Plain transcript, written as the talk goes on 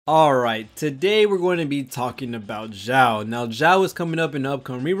Alright, today we're going to be talking about Xiao. Now Xiao is coming up in the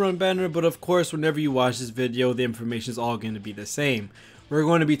upcoming rerun banner, but of course whenever you watch this video the information is all going to be the same. We're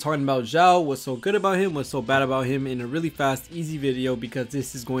going to be talking about Xiao, what's so good about him, what's so bad about him in a really fast, easy video because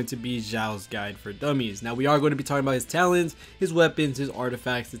this is going to be Xiao's guide for dummies. Now we are going to be talking about his talents, his weapons, his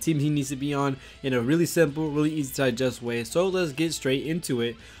artifacts, the team he needs to be on in a really simple, really easy to digest way. So let's get straight into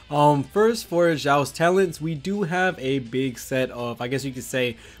it. First, for Xiao's talents, we do have a big set of, I guess you could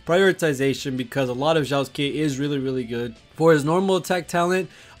say, prioritization because a lot of Xiao's kit is really good. For his normal attack talent,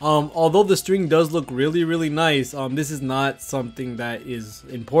 although the string does look really nice, this is not something that is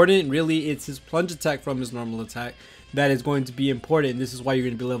important. Really, it's his plunge attack from his normal attack that is going to be important. This is why you're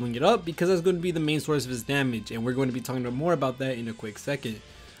going to be leveling it up because that's going to be the main source of his damage, and we're going to be talking more about that in a quick second.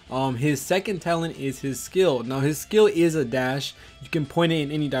 His second talent is his skill. Now his skill is a dash. You can point it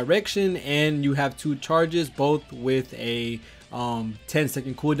in any direction and you have two charges, both with a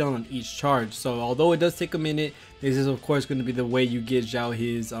 10-second cooldown on each charge. So although it does take a minute, this is of course going to be the way you get Xiao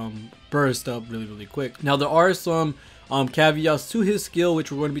his burst up really quick. Now there are some caveats to his skill,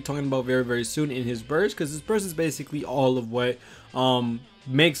 which we're going to be talking about very soon in his burst, because his burst is basically all of what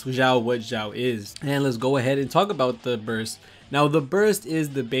makes Xiao what Xiao is. And let's go ahead and talk about the burst. Now the burst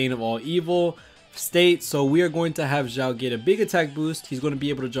is the bane of all evil state, so we are going to have Xiao get a big attack boost. He's going to be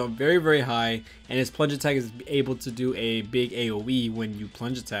able to jump very high, and his plunge attack is able to do a big AoE when you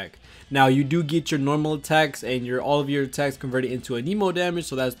plunge attack. Now you do get your normal attacks and all of your attacks converted into a Nemo damage,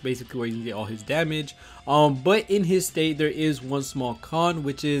 so that's basically where you get all his damage. But in his state there is one small con,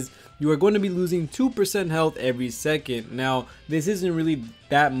 which is you are going to be losing 2% health every second. Now this isn't really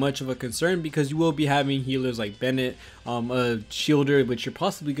that much of a concern because you will be having healers like Bennett, a shielder, which you're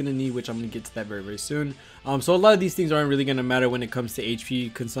possibly going to need, which I'm going to get to that very soon. So a lot of these things aren't really going to matter when it comes to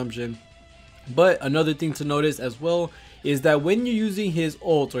HP consumption. But another thing to notice as well is that when you're using his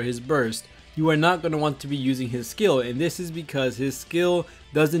ult or his burst, you are not going to want to be using his skill, and this is because his skill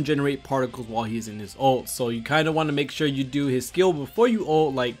doesn't generate particles while he's in his ult. So you kind of want to make sure you do his skill before you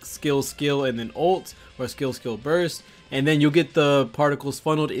ult, like skill and then ult, or skill burst, and then you'll get the particles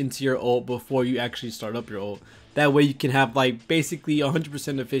funneled into your ult before you actually start up your ult. That way you can have like basically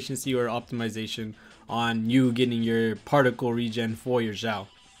 100% efficiency or optimization on you getting your particle regen for your Xiao.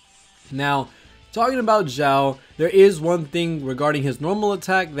 Now talking about Xiao, there is one thing regarding his normal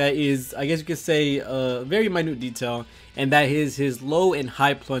attack that is, I guess you could say, a very minute detail, and that is his low and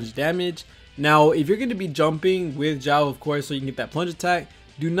high plunge damage. Now if you're going to be jumping with Xiao, of course, so you can get that plunge attack,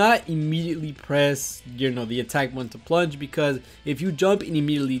 do not immediately press the attack button to plunge, because if you jump and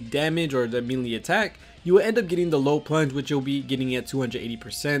immediately damage or immediately attack, you will end up getting the low plunge, which you'll be getting at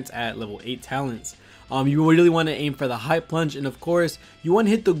 280% at level 8 talents. You really want to aim for the high plunge, and of course you want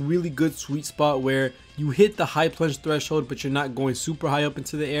to hit the really good sweet spot where you hit the high plunge threshold but you're not going super high up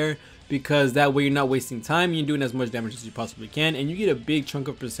into the air, because that way you're not wasting time, you're doing as much damage as you possibly can, and you get a big chunk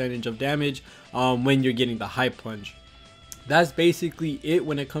of percentage of damage when you're getting the high plunge. That's basically it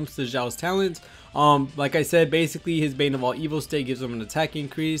when it comes to Xiao's talents. Like I said, basically his Bane of All Evil state gives him an attack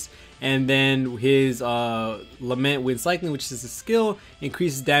increase, and then his Lament Wind Cycling, which is a skill,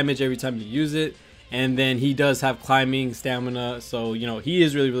 increases damage every time you use it. And then he does have climbing, stamina, so he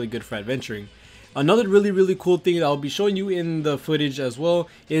is really good for adventuring. Another really cool thing that I'll be showing you in the footage as well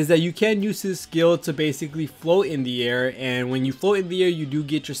is that you can use his skill to basically float in the air, and when you float in the air you do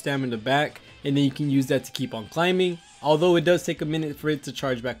get your stamina back, and then you can use that to keep on climbing. Although it does take a minute for it to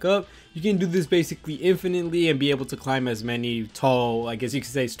charge back up, you can do this basically infinitely and be able to climb as many tall, I guess you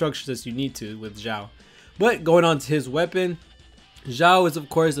could say, structures as you need to with Xiao. But going on to his weapon, Xiao is of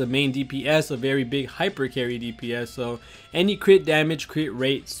course a main DPS, a very big hyper carry DPS, so any crit damage, crit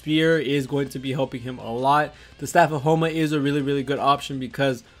rate, spear is going to be helping him a lot. The Staff of Homa is a really good option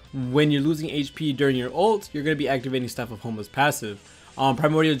because when you're losing HP during your ult, you're going to be activating Staff of Homa's passive.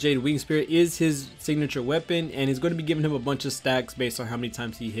 Primordial Jade Wing Spear is his signature weapon, and it's going to be giving him a bunch of stacks based on how many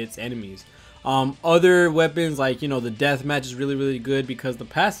times he hits enemies. Other weapons like the Death Match is really good because the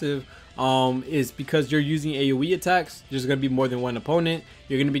passive is because you're using AoE attacks. There's going to be more than one opponent.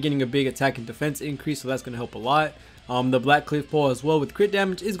 You're going to be getting a big attack and defense increase, so that's going to help a lot. The Black Cliff Pole as well with crit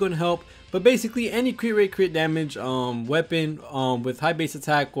damage is going to help, but basically any crit rate, crit damage weapon with high base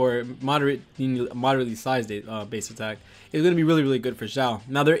attack or moderately sized base attack is going to be really good for Xiao.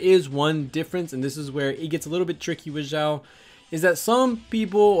 Now there is one difference, and this is where it gets a little bit tricky with Xiao, is that some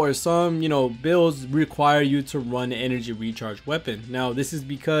people or some builds require you to run an energy recharge weapon. Now this is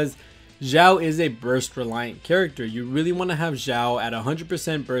because Xiao is a burst reliant character. You really want to have Xiao at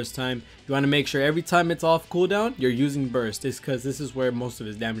 100% burst time. You want to make sure every time it's off cooldown you're using burst. It's because this is where most of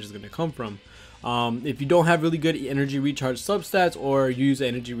his damage is going to come from. If you don't have really good energy recharge substats or use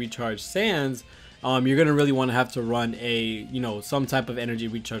energy recharge sands, you're gonna really want to have to run a some type of energy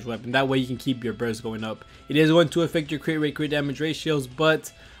recharge weapon. That way you can keep your burst going up. It is going to affect your crit rate, crit damage ratios,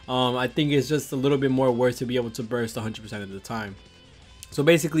 but I think it's just a little bit more worth to be able to burst 100% of the time. So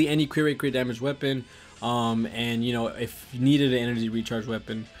basically any crit rate, crit damage weapon, and if you needed an energy recharge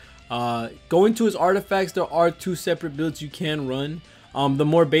weapon, going to his artifacts, there are 2 separate builds you can run. The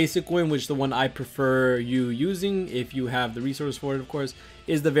more basic one, which the one I prefer you using if you have the resource for it, of course,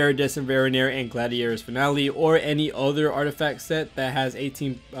 is the Viridescent Verinaire and Gladiator's Finale, or any other artifact set that has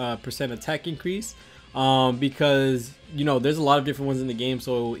 18% attack increase, because there's a lot of different ones in the game,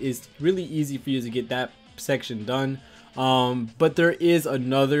 so it's really easy for you to get that section done. But there is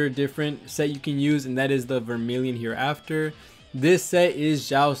another different set you can use, and that is the Vermilion Hereafter. This set is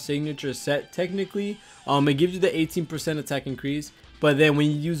Xiao's signature set technically. It gives you the 18% attack increase, but then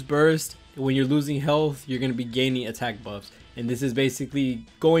when you use burst, when you're losing health, you're going to be gaining attack buffs, and this is basically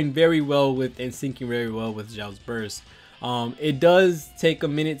going very well with and syncing very well with Xiao's burst. It does take a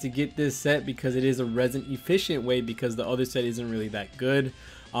minute to get this set because it is a resin efficient way, because the other set isn't really that good.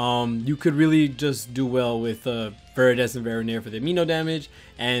 You could really just do well with Viridescent Verinaire for the amino damage,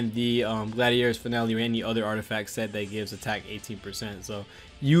 and the Gladiator's Finale or any other artifact set that gives attack 18%. So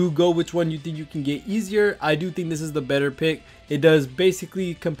you go which one you think you can get easier. I do think this is the better pick. It does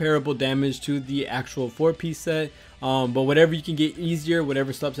basically comparable damage to the actual 4-piece set, but whatever you can get easier,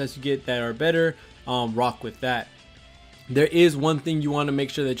 whatever subsets you get that are better, rock with that. There is one thing you want to make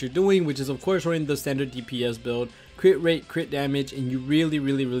sure that you're doing, which is of course running the standard DPS build, crit rate, crit damage, and you really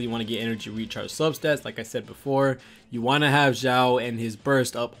want to get energy recharge substats. Like I said before, you want to have Xiao and his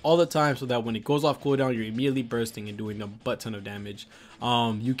burst up all the time, so that when it goes off cooldown, you're immediately bursting and doing a butt ton of damage.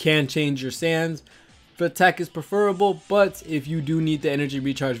 You can change your sands. The attack is preferable, but if you do need the energy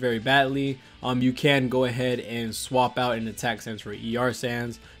recharge very badly, you can go ahead and swap out an attack sands for ER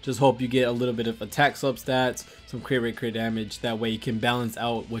sands. Just hope you get a little bit of attack substats, some crit rate, crit damage. That way you can balance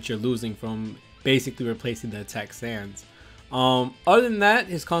out what you're losing from basically replacing the attack sands. Other than that,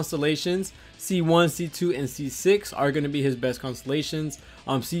 his constellations, C1, C2, and C6 are going to be his best constellations.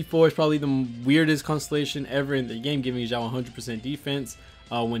 C4 is probably the weirdest constellation ever in the game, giving Xiao 100% defense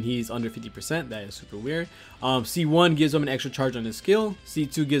when he's under 50%. That is super weird. C1 gives him an extra charge on his skill.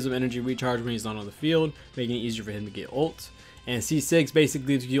 C2 gives him energy recharge when he's not on the field, making it easier for him to get ult. And C6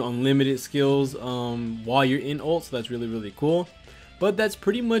 basically gives you unlimited skills while you're in ult, so that's really cool. But that's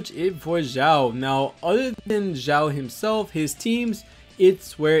pretty much it for Xiao. Now, other than Xiao himself, his teams,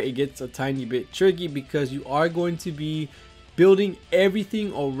 it's where it gets a tiny bit tricky, because you are going to be building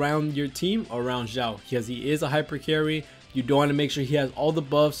everything around your team around Xiao, because he is a hyper carry. You don't want to make sure he has all the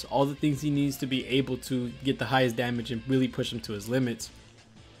buffs, all the things he needs to be able to get the highest damage and really push him to his limits.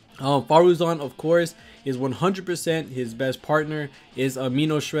 Faruzan, of course, is 100% his best partner, is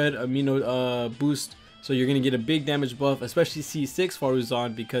amino shred, amino boost. So you're going to get a big damage buff, especially C6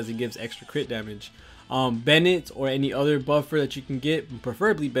 Faruzan, because it gives extra crit damage. Bennett or any other buffer that you can get,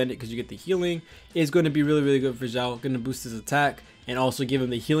 preferably Bennett because you get the healing, is going to be really good for Xiao. Going to boost his attack and also give him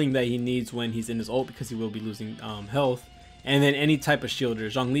the healing that he needs when he's in his ult, because he will be losing health. And then any type of shielder.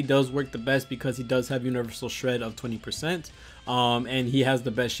 Zhongli does work the best because he does have universal shred of 20%, and he has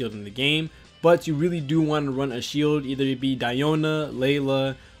the best shield in the game. But you really do want to run a shield, either it be Diona,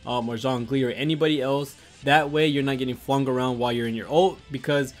 Layla, or Zhongli, or anybody else. That way you're not getting flung around while you're in your ult,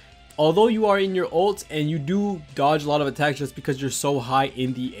 because although you are in your ult and you do dodge a lot of attacks just because you're so high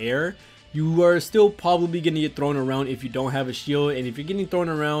in the air, you are still probably going to get thrown around if you don't have a shield. And if you're getting thrown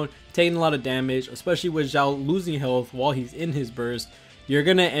around, taking a lot of damage, especially with Xiao losing health while he's in his burst, you're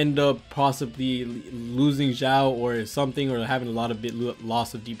going to end up possibly losing Xiao or something, or having a lot of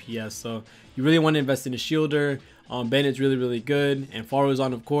loss of DPS. So you really want to invest in a shielder. Bennett's really good, and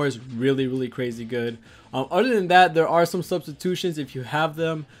Faruzan, of course, really crazy good. Other than that, there are some substitutions if you have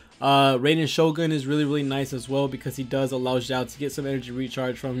them. Raiden Shogun is really nice as well, because he does allow Xiao to get some energy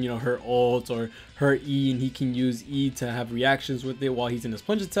recharge from her ult or her E, and he can use E to have reactions with it while he's in his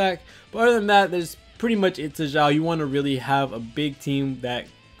punch attack. But other than that, there's pretty much it to Xiao. You want to really have a big team that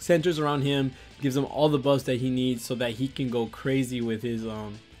centers around him, gives him all the buffs that he needs so that he can go crazy with his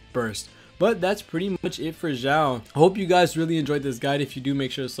burst. But that's pretty much it for Xiao. I hope you guys really enjoyed this guide. If you do,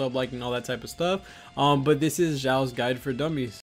 make sure to sub, like, and all that type of stuff. But this is Xiao's guide for dummies.